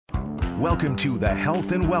Welcome to the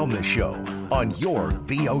Health and Wellness Show on your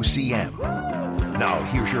VOCM. Now,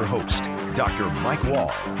 here's your host, Dr. Mike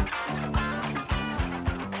Wahl.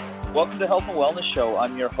 Welcome to the Health and Wellness Show.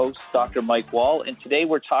 I'm your host, Dr. Mike Wahl, and today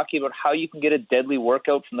we're talking about how you can get a deadly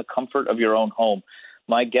workout from the comfort of your own home.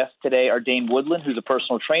 My guests today are Dane Woodland, who's a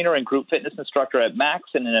personal trainer and group fitness instructor at Max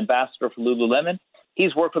and an ambassador for Lululemon.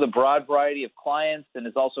 He's worked with a broad variety of clients and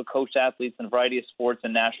has also coached athletes in a variety of sports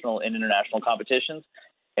and national and international competitions.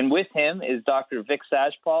 And with him is Dr. Vic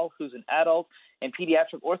Sajhapal, who's an adult and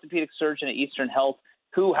pediatric orthopedic surgeon at Eastern Health,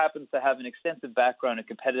 who happens to have an extensive background in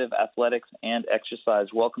competitive athletics and exercise.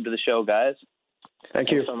 Welcome to the show, guys.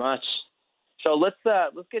 Thank you so much. So let's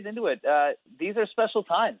get into it. These are special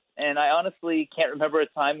times, and I honestly can't remember a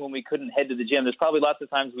time when we couldn't head to the gym. There's probably lots of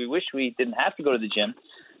times we wish we didn't have to go to the gym.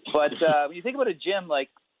 But when you think about a gym, like,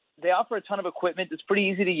 they offer a ton of equipment. It's pretty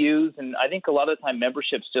easy to use, and I think a lot of the time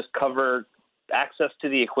memberships just cover access to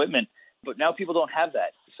the equipment. But now people don't have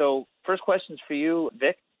that. So first question's for you,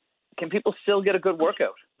 Vic. Can people still get a good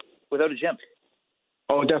workout without a gym?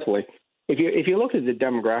 Oh, definitely. If you look at the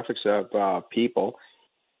demographics of people,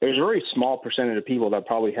 there's a very small percentage of people that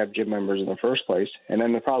probably have gym members in the first place, and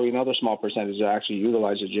then there's probably another small percentage that actually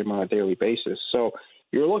utilize the gym on a daily basis. So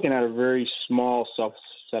you're looking at a very small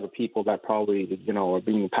subset of people that probably, are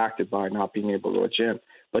being impacted by not being able to go to a gym.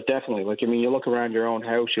 But definitely, you look around your own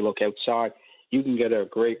house, you look outside, you can get a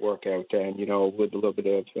great workout, and, with a little bit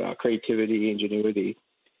of creativity, ingenuity,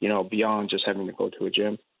 beyond just having to go to a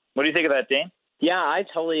gym. What do you think of that, Dane? Yeah, I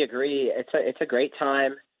totally agree. It's a great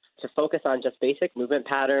time to focus on just basic movement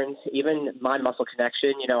patterns, even mind-muscle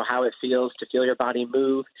connection, how it feels to feel your body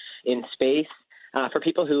move in space. For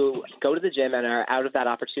people who go to the gym and are out of that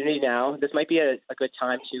opportunity now, this might be a good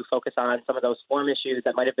time to focus on some of those form issues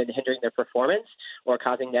that might have been hindering their performance or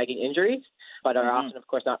causing nagging injuries, but are often, of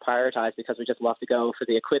course, not prioritized because we just love to go for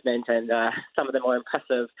the equipment and some of the more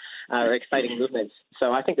impressive or exciting movements.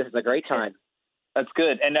 So I think this is a great time. That's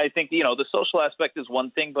good. And I think, the social aspect is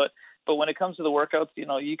one thing, but when it comes to the workouts,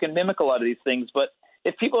 you can mimic a lot of these things. But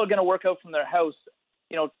if people are going to work out from their house,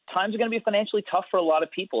 times are going to be financially tough for a lot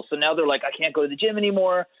of people. So now they're like, I can't go to the gym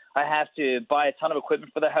anymore. I have to buy a ton of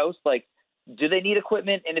equipment for the house. Like, do they need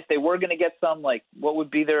equipment? And if they were going to get some, what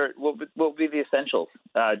would be what would be the essentials?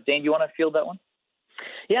 Dane, do you want to field that one?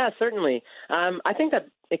 Yeah, certainly. I think that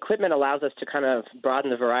equipment allows us to kind of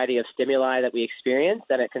broaden the variety of stimuli that we experience,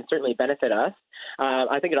 and it can certainly benefit us.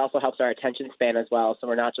 I think it also helps our attention span as well, so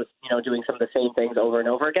we're not just, doing some of the same things over and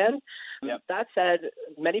over again. Yep. That said,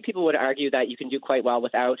 many people would argue that you can do quite well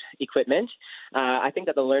without equipment. I think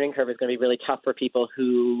that the learning curve is going to be really tough for people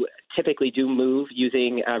who typically do move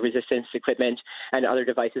using resistance equipment and other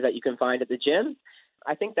devices that you can find at the gym.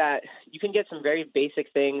 I think that you can get some very basic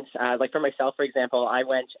things. Like for myself, for example, I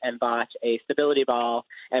went and bought a stability ball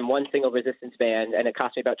and one single resistance band, and it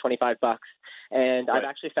cost me about $25. And right. I've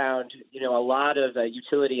actually found, a lot of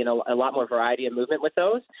utility and a lot more variety of movement with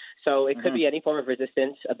those. So it could be any form of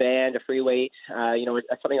resistance, a band, a free weight,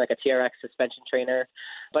 something like a TRX suspension trainer.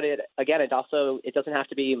 But it doesn't have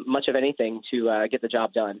to be much of anything to get the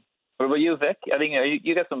job done. What about you, Vic? I think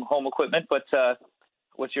you got some home equipment, but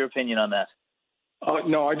what's your opinion on that?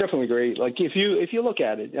 No, I definitely agree. Like if you look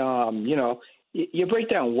at it, you break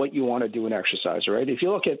down what you want to do in exercise, right? If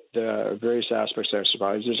you look at the various aspects of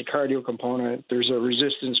exercise, there's a cardio component, there's a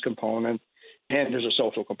resistance component, and there's a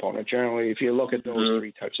social component. Generally, if you look at those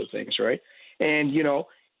three types of things, right? And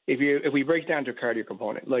if we break down to cardio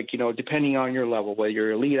component, depending on your level, whether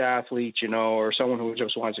you're an elite athlete, or someone who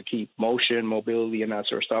just wants to keep motion, mobility, and that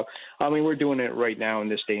sort of stuff. I mean, we're doing it right now in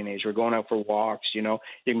this day and age. We're going out for walks, you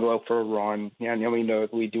can go out for a run.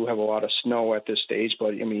 We do have a lot of snow at this stage,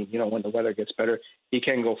 but when the weather gets better, you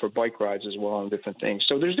can go for bike rides as well and different things.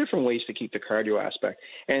 So there's different ways to keep the cardio aspect.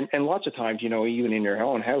 And lots of times, even in your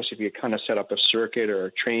own house, if you kind of set up a circuit or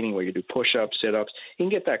a training where you do push-ups, sit-ups, you can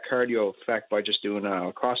get that cardio effect by just doing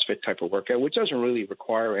a CrossFit type of workout, which doesn't really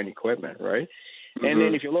require any equipment, right? And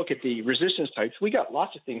then if you look at the resistance types, we got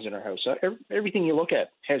lots of things in our house. Everything you look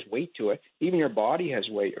at has weight to it. Even your body has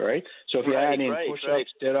weight, right? So if you add in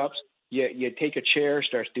push-ups, sit-ups, you take a chair,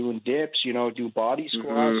 start doing dips, do body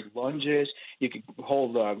squats, lunges. You could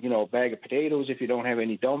hold, a bag of potatoes if you don't have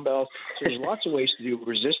any dumbbells. So there's lots of ways to do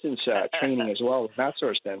resistance training as well, in that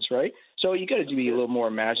sort of sense, right? So you got to be a little more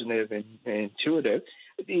imaginative and intuitive.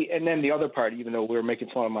 And then the other part, even though we were making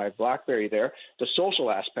fun of my BlackBerry there, the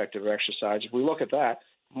social aspect of exercise, if we look at that,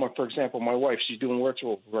 for example, my wife, she's doing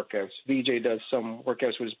virtual workouts. VJ does some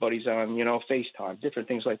workouts with his buddies on, FaceTime, different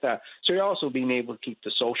things like that. So you're also being able to keep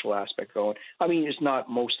the social aspect going. I mean, it's not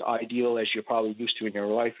most ideal as you're probably used to in your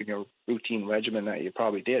life, in your routine regimen that you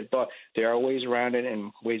probably did, but there are ways around it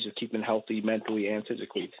and ways of keeping healthy mentally and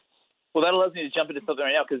physically. Well, that allows me to jump into something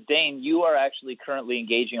right now because, Dane, you are actually currently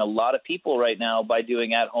engaging a lot of people right now by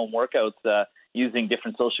doing at-home workouts using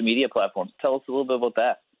different social media platforms. Tell us a little bit about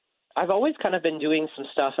that. I've always kind of been doing some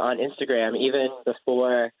stuff on Instagram, even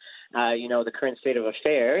before, the current state of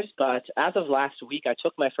affairs. But as of last week, I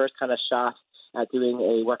took my first kind of shot at doing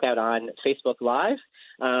a workout on Facebook Live.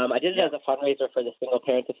 I did it as a fundraiser for the Single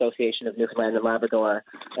Parents Association of Newfoundland and Labrador,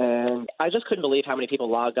 and I just couldn't believe how many people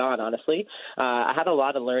logged on, honestly. I had a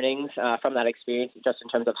lot of learnings from that experience just in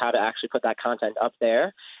terms of how to actually put that content up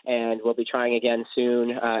there, and we'll be trying again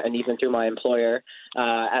soon, and even through my employer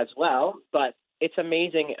as well. But it's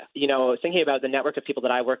amazing, thinking about the network of people that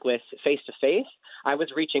I work with face-to-face, I was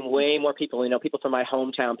reaching way more people, people from my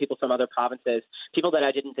hometown, people from other provinces, people that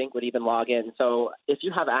I didn't think would even log in. So if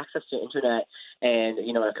you have access to internet and,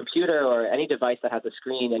 a computer or any device that has a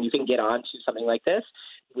screen and you can get onto something like this,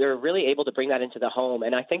 we're really able to bring that into the home.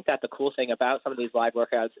 And I think that the cool thing about some of these live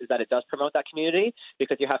workouts is that it does promote that community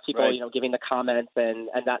because you have people, right, giving the comments and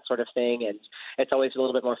that sort of thing. And it's always a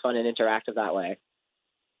little bit more fun and interactive that way.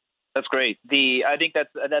 That's great. I think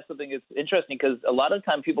that's something that's interesting because a lot of the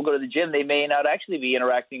time people go to the gym, they may not actually be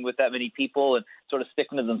interacting with that many people and sort of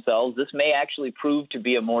sticking to themselves. This may actually prove to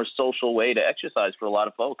be a more social way to exercise for a lot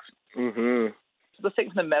of folks. Mm-hmm. So let's take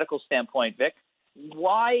it from the medical standpoint, Vic.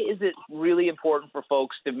 Why is it really important for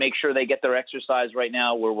folks to make sure they get their exercise right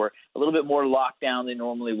now where we're a little bit more locked down than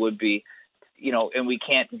normally would be, and we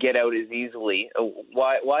can't get out as easily?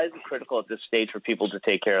 Why is it critical at this stage for people to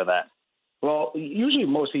take care of that? Well, usually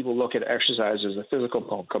most people look at exercise as a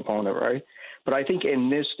physical component, right? But I think in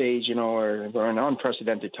this stage, we're in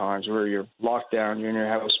unprecedented times where you're locked down, you're in your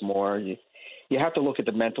house more. You have to look at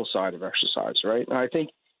the mental side of exercise, right? And I think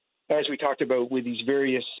as we talked about with these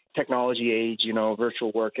various technology age,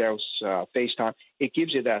 virtual workouts, FaceTime, it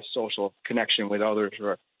gives you that social connection with others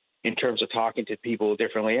or in terms of talking to people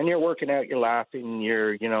differently. And you're working out, you're laughing,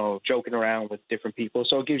 you're, joking around with different people.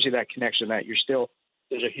 So it gives you that connection that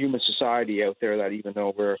there's a human society out there that even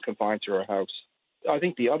though we're confined to our house. I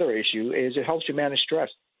think the other issue is it helps you manage stress.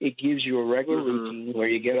 It gives you a regular routine where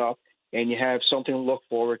you get up and you have something to look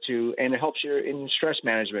forward to, and it helps you in stress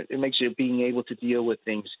management. It makes you being able to deal with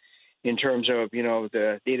things in terms of,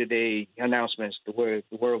 the day-to-day announcements, the way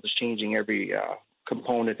the world is changing every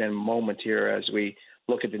component and moment here as we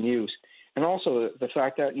look at the news. And also the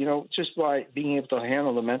fact that, just by being able to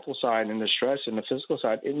handle the mental side and the stress and the physical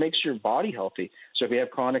side, it makes your body healthy. So if you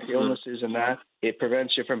have chronic illnesses and that, it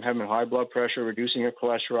prevents you from having high blood pressure, reducing your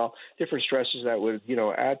cholesterol, different stresses that would,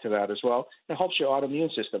 add to that as well. It helps your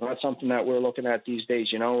autoimmune system. That's something that we're looking at these days.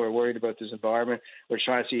 We're worried about this environment. We're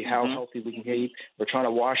trying to see how healthy we can keep. We're trying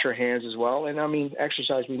to wash our hands as well. And,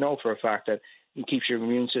 exercise, we know for a fact that it keeps your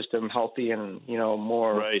immune system healthy and,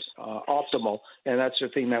 more optimal. And that's the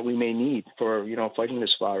thing that we may need for, fighting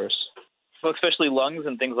this virus. Well, especially lungs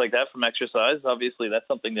and things like that from exercise. Obviously, that's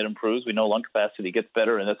something that improves. We know lung capacity gets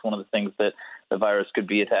better, and that's one of the things that the virus could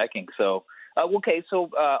be attacking. So, on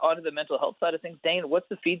to the mental health side of things. Dane, what's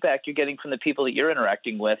the feedback you're getting from the people that you're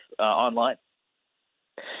interacting with online?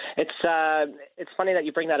 It's funny that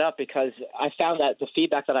you bring that up because I found that the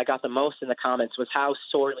feedback that I got the most in the comments was how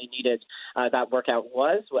sorely needed that workout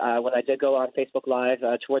was when I did go on Facebook Live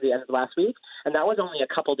toward the end of last week. And that was only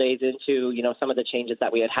a couple days into, some of the changes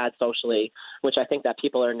that we had socially, which I think that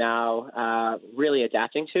people are now really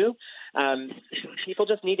adapting to. People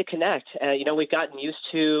just need to connect. We've gotten used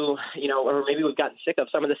to, or maybe we've gotten sick of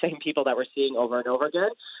some of the same people that we're seeing over and over again.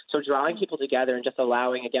 So drawing people together and just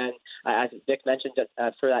allowing, again, as Vic mentioned,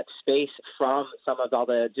 for that space from some of all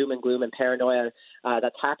the doom and gloom and paranoia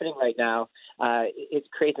that's happening right now, it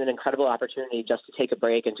creates an incredible opportunity just to take a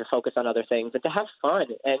break and to focus on other things and to have fun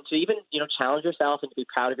and to even, challenge yourself and to be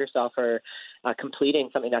proud of yourself for completing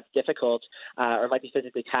something that's difficult or might be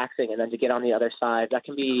physically taxing, and then to get on the other side. That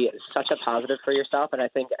can be such a positive for yourself. And I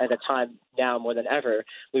think at a time now more than ever,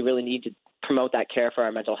 we really need to promote that care for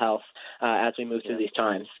our mental health as we move through these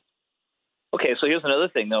times. Okay, so here's another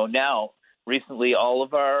thing, though. Now, recently, all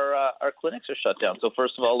of our clinics are shut down. So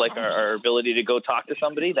first of all, like our ability to go talk to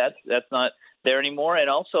somebody, that's not there anymore. And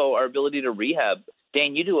also our ability to rehab.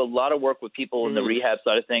 Dane, you do a lot of work with people in the rehab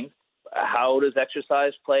side of things. How does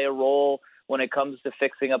exercise play a role when it comes to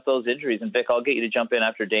fixing up those injuries? And Vic, I'll get you to jump in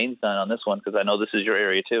after Dane's done on this one because I know this is your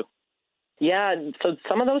area too. Yeah, so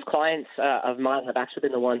some of those clients of mine have actually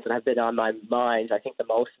been the ones that have been on my mind, I think, the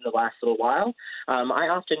most in the last little while. I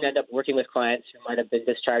often end up working with clients who might have been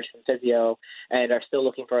discharged from physio and are still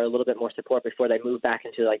looking for a little bit more support before they move back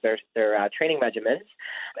into like their training regimens.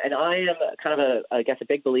 And I am kind of a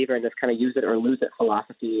big believer in this kind of use it or lose it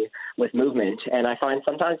philosophy with movement. And I find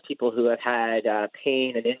sometimes people who have had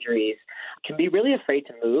pain and injuries can be really afraid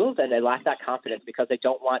to move, and they lack that confidence because they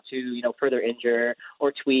don't want to, further injure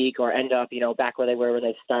or tweak or end up, back where they were when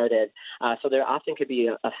they started. So there often could be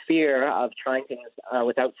a fear of trying things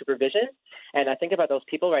without supervision. And I think about those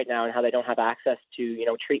people right now and how they don't have access to,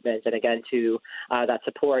 treatment and, again, to that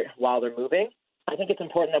support while they're moving. I think it's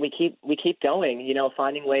important that we keep going,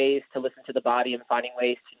 finding ways to listen to the body and finding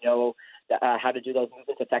ways to know how to do those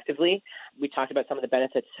movements effectively. We talked about some of the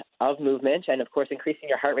benefits of movement, and of course, increasing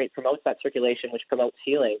your heart rate promotes that circulation, which promotes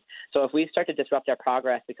healing. So if we start to disrupt our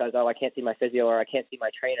progress because, I can't see my physio or I can't see my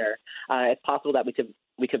trainer, it's possible that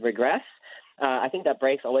we could regress. I think that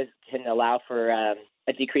breaks always can allow for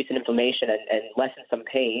a decrease in inflammation and lessen some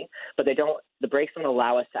pain, but the breaks don't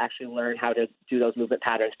allow us to actually learn how to do those movement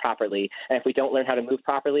patterns properly. And if we don't learn how to move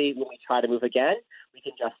properly, when we try to move again, we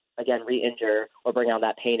can just, again, re-injure or bring on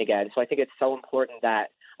that pain again. So I think it's so important that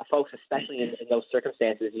folks, especially in those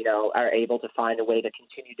circumstances, are able to find a way to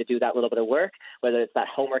continue to do that little bit of work, whether it's that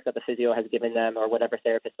homework that the physio has given them or whatever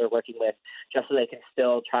therapist they're working with, just so they can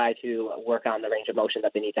still try to work on the range of motion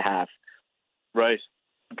that they need to have. Right.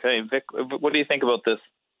 Okay, Vic, what do you think about this?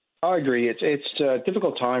 I agree. It's a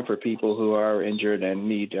difficult time for people who are injured and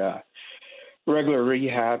need regular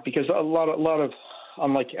rehab because a lot of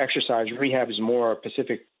unlike exercise, rehab is more a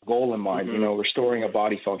specific goal in mind. Restoring a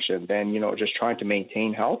body function than just trying to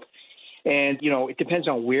maintain health. And it depends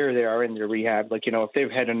on where they are in their rehab. Like if they've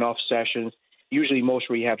had enough sessions. Usually most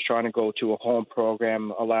rehabs trying to go to a home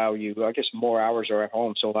program allow you, I guess more hours are at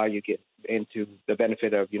home, so allow you to get into the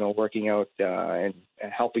benefit of, working out and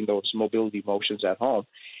helping those mobility motions at home.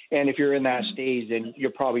 And if you're in that stage, then you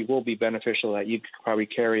probably will be beneficial that you could probably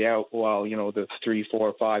carry out while, the 3,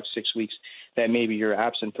 4, 5, 6 weeks that maybe you're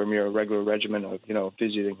absent from your regular regimen of,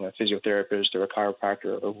 visiting a physiotherapist or a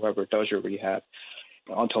chiropractor or whoever does your rehab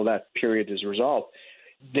until that period is resolved.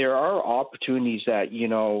 There are opportunities that,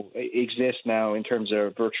 exist now in terms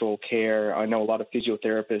of virtual care. I know a lot of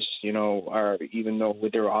physiotherapists, are, even though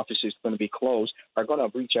with their offices going to be closed, are going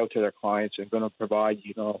to reach out to their clients and going to provide,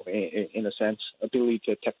 in a sense, ability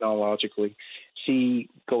to technologically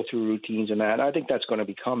go through routines and that. And I think that's going to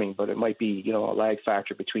be coming, but it might be, a lag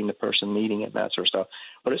factor between the person needing it and that sort of stuff.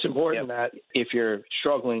 But it's important that if you're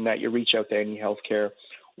struggling, that you reach out to any healthcare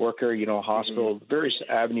worker, hospital, various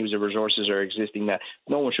avenues of resources are existing that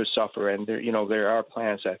no one should suffer. And there are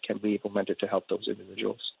plans that can be implemented to help those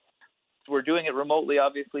individuals. We're doing it remotely,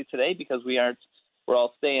 obviously, today because we're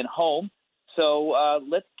all staying home. So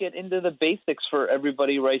let's get into the basics for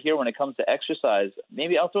everybody right here when it comes to exercise.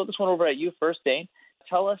 Maybe I'll throw this one over at you first, Dane.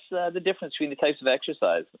 Tell us the difference between the types of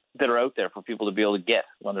exercise that are out there for people to be able to get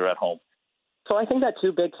when they're at home. So I think that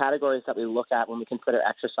two big categories that we look at when we consider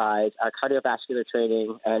exercise are cardiovascular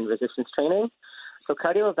training and resistance training. So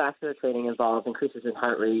cardiovascular training involves increases in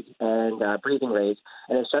heart rate and breathing rate,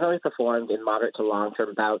 and is generally performed in moderate to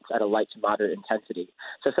long-term bouts at a light to moderate intensity.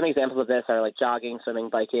 So some examples of this are like jogging,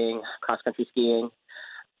 swimming, biking, cross-country skiing.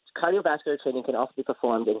 Cardiovascular training can also be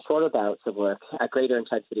performed in shorter bouts of work at greater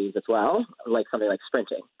intensities as well, like something like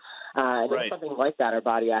sprinting. And in something like that, our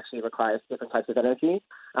body actually requires different types of energy,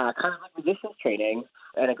 kind of like resistance training.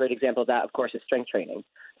 And a great example of that, of course, is strength training.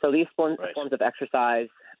 So these forms of exercise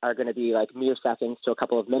are going to be like mere seconds to a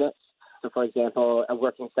couple of minutes. So, for example, a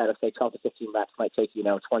working set of, say, 12 to 15 reps might take,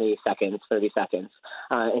 20 seconds, 30 seconds.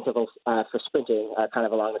 Intervals for sprinting are kind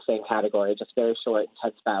of along the same category, just very short,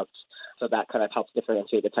 intense bouts. So that kind of helps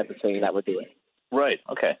differentiate the type of training that we're doing. Right.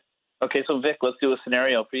 Okay. So, Vic, let's do a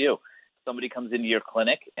scenario for you. Somebody comes into your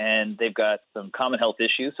clinic and they've got some common health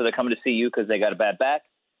issues. So they're coming to see you because they got a bad back.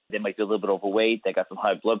 They might be a little bit overweight. They got some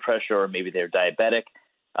high blood pressure, or maybe they're diabetic.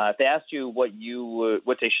 If they asked you what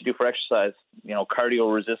they should do for exercise,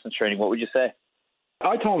 cardio resistance training, what would you say?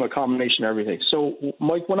 I tell them a combination of everything. So,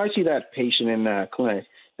 Mike, when I see that patient in the clinic,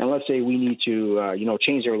 and let's say we need to,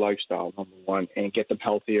 change their lifestyle, number one, and get them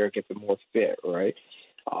healthier, get them more fit, right?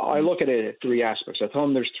 I look at it at three aspects. I tell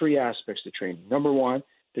them there's three aspects to training. Number one,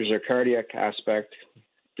 there's a cardiac aspect,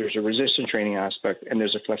 there's a resistance training aspect, and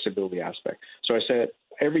there's a flexibility aspect. So I said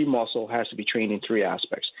every muscle has to be trained in three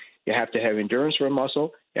aspects. You have to have endurance for a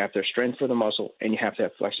muscle, you have to have strength for the muscle, and you have to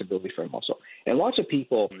have flexibility for a muscle. And lots of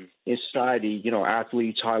people in society,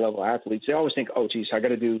 athletes, high-level athletes, they always think, oh, geez, I got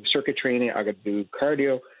to do circuit training, I got to do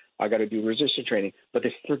cardio, I got to do resistance training. But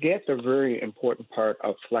they forget the very important part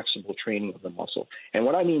of flexible training of the muscle. And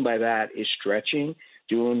what I mean by that is stretching,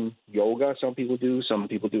 doing yoga. Some people do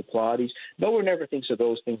Pilates. No one ever thinks of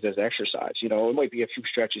those things as exercise. You know, it might be a few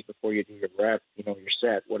stretches before you do your rep, you know, your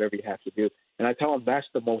set, whatever you have to do. And I tell them that's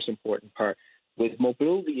the most important part. With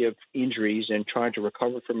mobility of injuries and trying to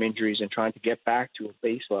recover from injuries and trying to get back to a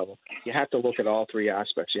base level, you have to look at all three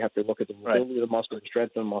aspects. You have to look at the mobility of the muscle, the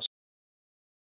strength of the muscle,